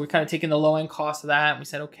 So we're kind of taking the low end cost of that. And we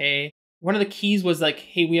said, okay. One of the keys was like,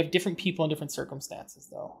 hey, we have different people in different circumstances,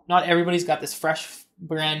 though. Not everybody's got this fresh,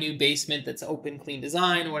 brand new basement that's open, clean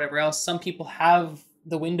design or whatever else. Some people have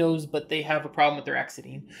the windows, but they have a problem with their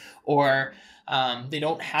exiting, or they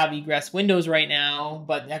don't have egress windows right now,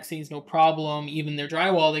 but exiting is no problem. Even their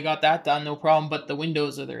drywall, they got that done, no problem, but the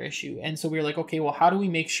windows are their issue. And so we were like, okay, well, how do we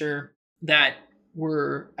make sure that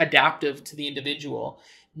we're adaptive to the individual,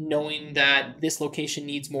 knowing that this location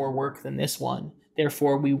needs more work than this one?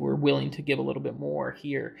 Therefore, we were willing to give a little bit more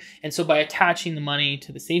here. And so by attaching the money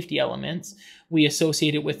to the safety elements, we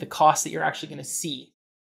associate it with the cost that you're actually going to see.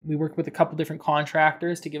 We worked with a couple different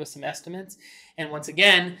contractors to give us some estimates. And once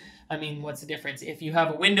again, I mean, what's the difference? If you have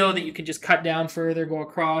a window that you can just cut down further, go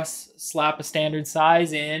across, slap a standard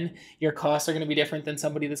size in, your costs are going to be different than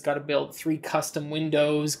somebody that's got to build 3 custom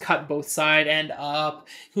windows, cut both side and up,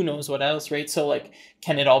 who knows what else, right? So like,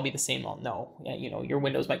 can it all be the same? Well, no. Your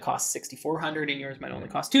windows might cost $6,400 and yours might only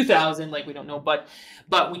cost $2,000. Like, we don't know. But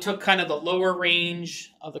we took kind of the lower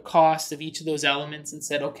range of the cost of each of those elements and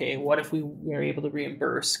said, okay, what if we were able to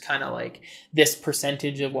reimburse kind of like this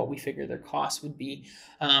percentage of what we figure their cost would be?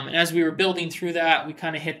 And as we were building through that, we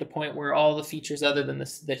kind of hit the point where all the features other than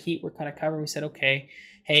the heat were kind of covered. We said, okay,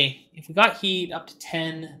 hey, if we got heat up to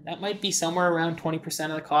 10, that might be somewhere around 20%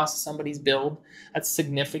 of the cost of somebody's build. That's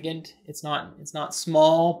significant. It's not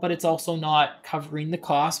small, but it's also not covering the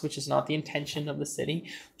cost, which is not the intention of the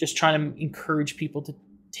city. Just trying to encourage people to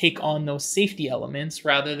take on those safety elements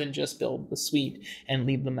rather than just build the suite and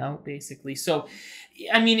leave them out, basically. So,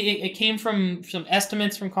 I mean, it came from some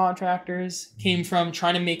estimates from contractors, came from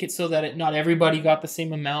trying to make it so that not everybody got the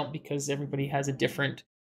same amount, because everybody has a different,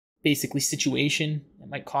 basically, situation. It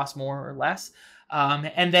might cost more or less.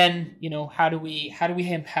 And then, how do we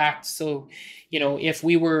impact? So, if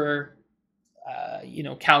we were,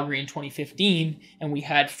 Calgary in 2015 and we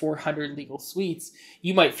had 400 legal suites,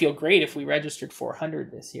 you might feel great if we registered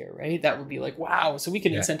 400 this year, right? That would be like, wow. So we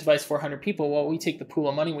could incentivize 400 people. Well, we take the pool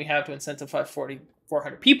of money we have to incentivize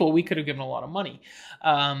 400 people. We could have given a lot of money.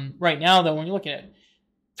 Right now, though, when you're looking at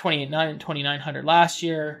 2,900 last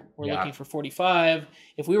year, we're looking for 45.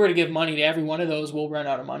 If we were to give money to every one of those, we'll run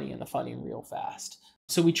out of money in the funding real fast.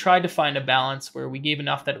 So we tried to find a balance where we gave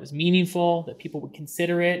enough that it was meaningful, that people would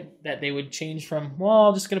consider it, that they would change from, well,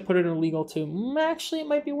 I'm just going to put it in illegal to, actually, it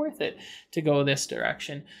might be worth it to go this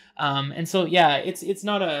direction. And so, it's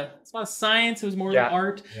not a science. It was more of an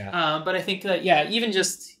art. But I think that, even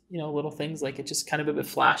just, little things like it's just kind of a bit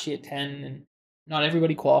flashy at 10, and not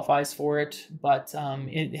everybody qualifies for it, but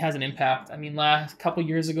it has an impact. I mean, last couple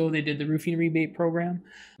years ago, they did the roofing rebate program.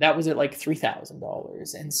 That was at like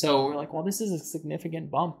 $3,000. And so we're like, well, this is a significant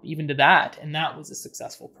bump even to that. And that was a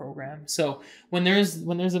successful program. So when there's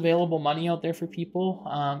available money out there for people,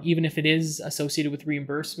 even if it is associated with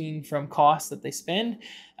reimbursing from costs that they spend,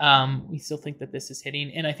 we still think that this is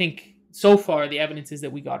hitting. And I think so far the evidence is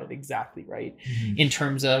that we got it exactly right in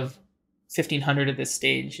terms of 1,500 at this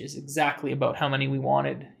stage is exactly about how many we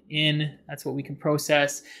wanted in. That's what we can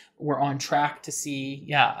process. We're on track to see,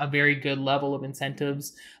 a very good level of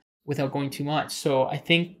incentives without going too much. So I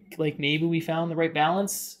think like maybe we found the right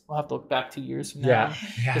balance. We'll have to look back 2 years from now,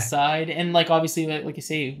 decide. And like, obviously, like you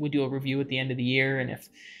say, we do a review at the end of the year. And if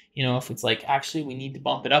it's like, actually, we need to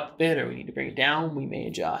bump it up a bit or we need to bring it down, we may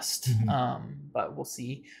adjust. But we'll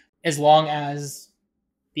see. As long as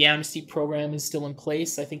the amnesty program is still in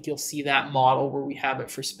place, I think you'll see that model where we have it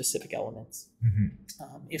for specific elements.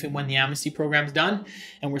 If and when the amnesty program is done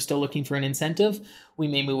and we're still looking for an incentive, we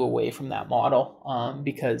may move away from that model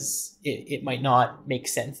because it might not make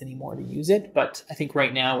sense anymore to use it. But I think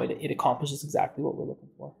right now it accomplishes exactly what we're looking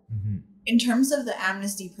for. In terms of the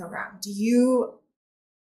amnesty program, do you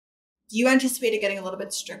anticipate it getting a little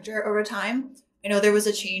bit stricter over time? I know there was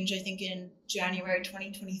a change, I think, in January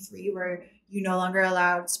 2023 where you no longer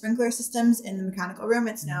allowed sprinkler systems in the mechanical room.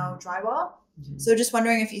 It's now drywall. So just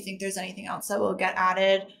wondering if you think there's anything else that will get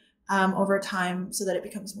added over time so that it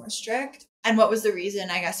becomes more strict. And what was the reason,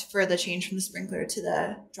 I guess, for the change from the sprinkler to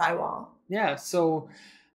the drywall? Yeah, so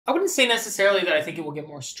I wouldn't say necessarily that I think it will get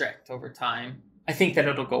more strict over time. I think that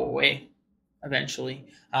it'll go away eventually.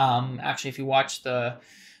 Actually, if you watch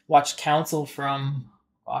council from,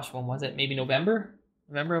 when was it? Maybe November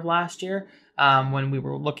November of last year, when we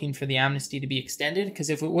were looking for the amnesty to be extended. Because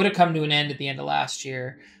if it would have come to an end at the end of last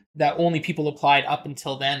year, that only people applied up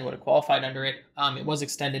until then would have qualified under it. It was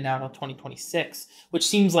extended now until 2026, which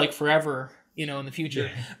seems like forever, in the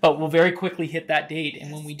future, but we'll very quickly hit that date.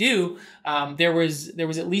 And when we do, there was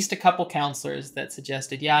at least a couple counselors that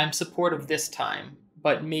suggested, yeah, I'm supportive this time,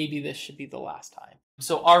 but maybe this should be the last time.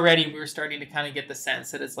 So already we were starting to kind of get the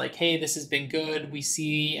sense that it's like, hey, this has been good. We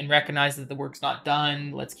see and recognize that the work's not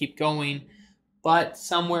done. Let's keep going. But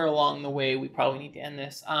somewhere along the way, we probably need to end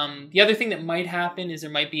this. The other thing that might happen is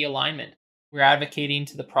there might be alignment. We're advocating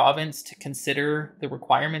to the province to consider the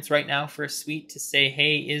requirements right now for a suite, to say,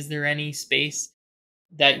 hey, is there any space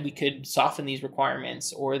that we could soften these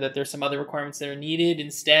requirements, or that there's some other requirements that are needed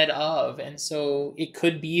instead of? And so it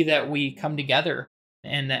could be that we come together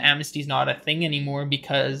and the amnesty is not a thing anymore,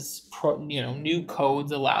 because new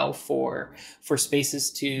codes allow for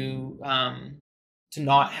spaces to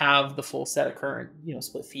not have the full set of current,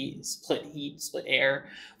 split heat, split air,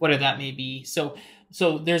 whatever that may be. So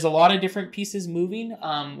there's a lot of different pieces moving,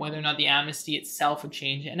 whether or not the amnesty itself would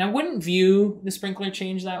change. And I wouldn't view the sprinkler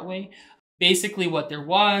change that way. Basically what there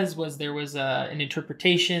was an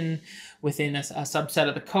interpretation within a subset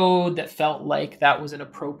of the code that felt like that was an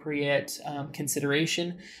appropriate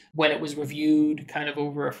consideration. When it was reviewed kind of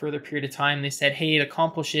over a further period of time, they said, hey, it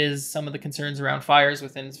accomplishes some of the concerns around fires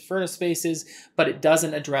within furnace spaces, but it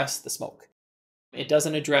doesn't address the smoke. It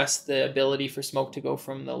doesn't address the ability for smoke to go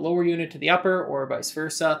from the lower unit to the upper, or vice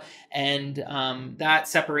versa. And that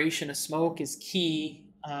separation of smoke is key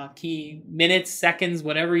minutes, seconds,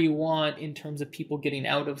 whatever you want, in terms of people getting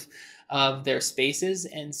out of their spaces.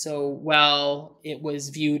 And so while it was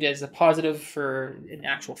viewed as a positive for an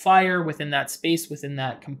actual fire within that space, within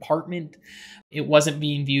that compartment, it wasn't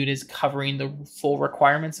being viewed as covering the full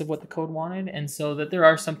requirements of what the code wanted. And so that there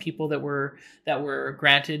are some people that were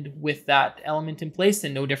granted with that element in place,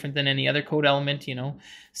 and no different than any other code element.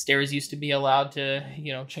 Stairs used to be allowed to,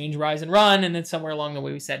 change, rise, and run. And then somewhere along the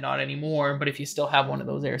way, we said not anymore. But if you still have one of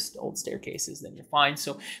those old staircases, then you're fine.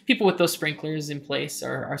 So people with those sprinklers in place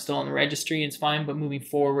are still on the registry, and it's fine. But moving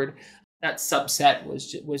forward, that subset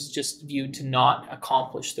was just viewed to not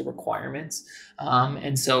accomplish the requirements.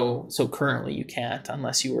 And so currently you can't,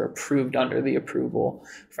 unless you were approved under the approval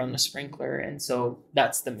from the sprinkler. And so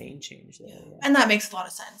that's the main change there. Yeah. And that makes a lot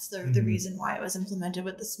of sense, the reason why it was implemented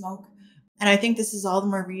with the smoke. And I think this is all the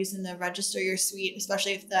more reason to register your suite,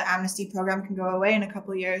 especially if the amnesty program can go away in a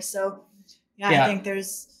couple of years. So I think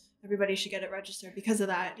everybody should get it registered because of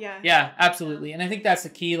that. Yeah, absolutely. And I think that's the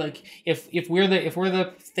key. Like if we're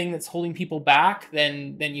the thing that's holding people back,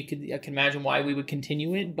 then I can imagine why we would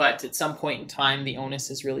continue it. But at some point in time, the onus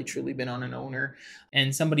has really truly been on an owner,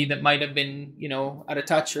 and somebody that might have been, out of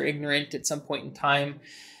touch or ignorant at some point in time.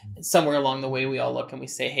 Somewhere along the way, we all look and we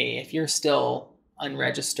say, hey, if you're still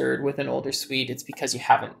unregistered with an older suite, it's because you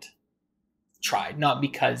haven't tried, not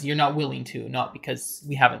because you're not willing to, not because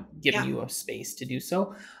we haven't given you a space to do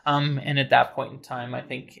so. And at that point in time, I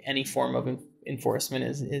think any form of enforcement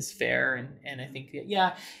is fair. And I think,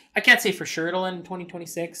 I can't say for sure it'll end in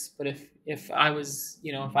 2026, but if I was,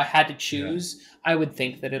 if I had to choose, I would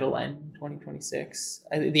think that it'll end in 2026.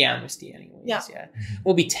 The amnesty anyways. Yeah.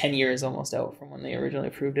 We'll be 10 years almost out from when they originally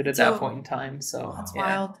approved it at that point in time. So that's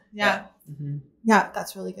wild. Yeah. Yeah,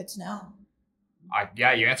 that's really good to know.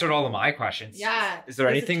 You answered all of my questions. Yeah. Is there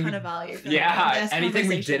anything? A ton of value for anything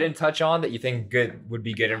we didn't touch on that you think would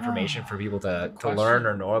be good information for people to learn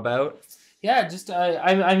or know about? Yeah, just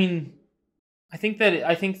I think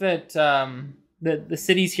that the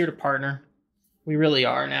city's here to partner. We really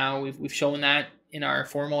are now. We've shown that in our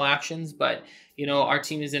formal actions, but our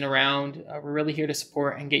team is in around. We're really here to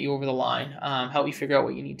support and get you over the line. Help you figure out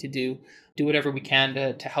what you need to do whatever we can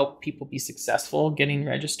to help people be successful getting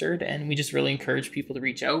registered. And we just really encourage people to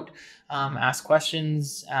reach out, ask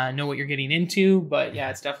questions, know what you're getting into. But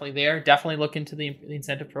it's definitely there. Definitely look into the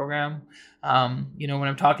incentive program. When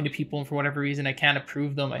I'm talking to people and for whatever reason I can't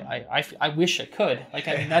approve them, I wish I could.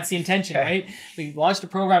 That's the intention, right? We launched a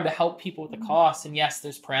program to help people with the costs. And yes,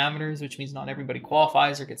 there's parameters, which means not everybody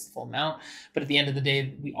qualifies or gets the full amount. But at the end of the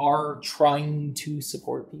day, we are trying to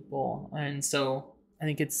support people. And so I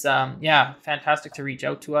think it's fantastic to reach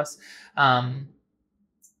out to us.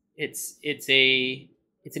 It's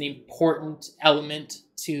an important element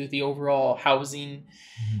to the overall housing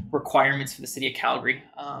requirements for the city of Calgary.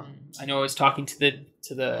 I know I was talking to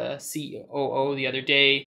the COO the other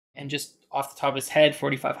day, and just off the top of his head,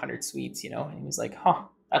 4,500 suites, and he was like,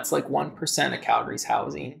 that's like 1% of Calgary's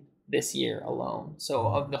housing this year alone. So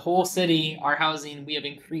of the whole city, our housing, we have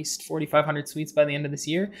increased 4,500 suites by the end of this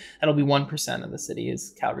year. That'll be 1% of the city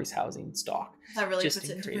is Calgary's housing stock. That really Just puts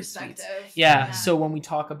it into increased perspective. Yeah. So when we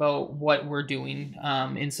talk about what we're doing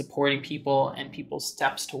in supporting people and people's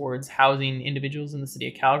steps towards housing individuals in the city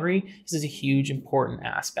of Calgary, this is a huge, important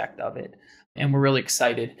aspect of it. And we're really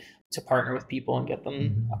excited to partner with people and get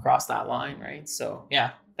them across that line, right? So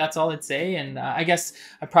yeah, that's all I'd say. And I guess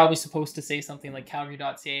I'm probably supposed to say something like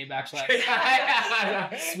calgary.ca /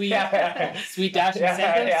 sweet dash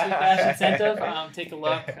incentive. Take a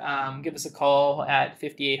look. Give us a call at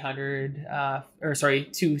 5800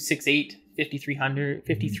 268 5300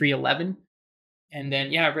 5311. And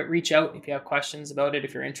then, reach out if you have questions about it,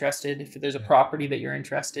 if you're interested, if there's a property that you're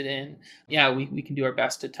interested in. We can do our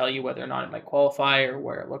best to tell you whether or not it might qualify or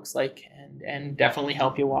what it looks like, and definitely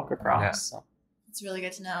help you walk across. Yeah. So. It's really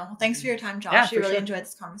good to know. Well, thanks for your time, Josh. We really enjoyed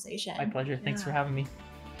this conversation. My pleasure. Thanks for having me.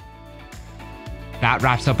 That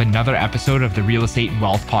wraps up another episode of the Real Estate and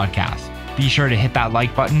Wealth Podcast. Be sure to hit that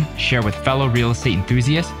like button, share with fellow real estate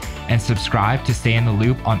enthusiasts, and subscribe to stay in the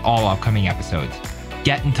loop on all upcoming episodes.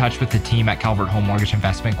 Get in touch with the team at Calvert Home Mortgage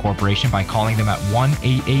Investment Corporation by calling them at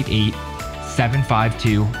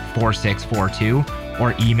 1-888-752-4642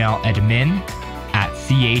 or email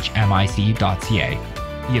admin@chmic.ca.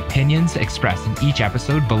 The opinions expressed in each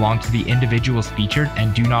episode belong to the individuals featured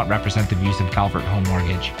and do not represent the views of Calvert Home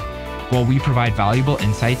Mortgage. While we provide valuable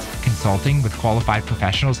insights, consulting with qualified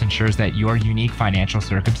professionals ensures that your unique financial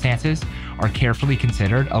circumstances are carefully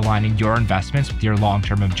considered, aligning your investments with your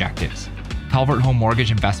long-term objectives. Calvert Home Mortgage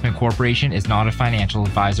Investment Corporation is not a financial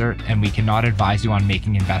advisor, and we cannot advise you on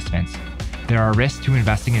making investments. There are risks to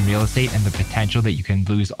investing in real estate and the potential that you can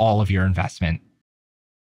lose all of your investment.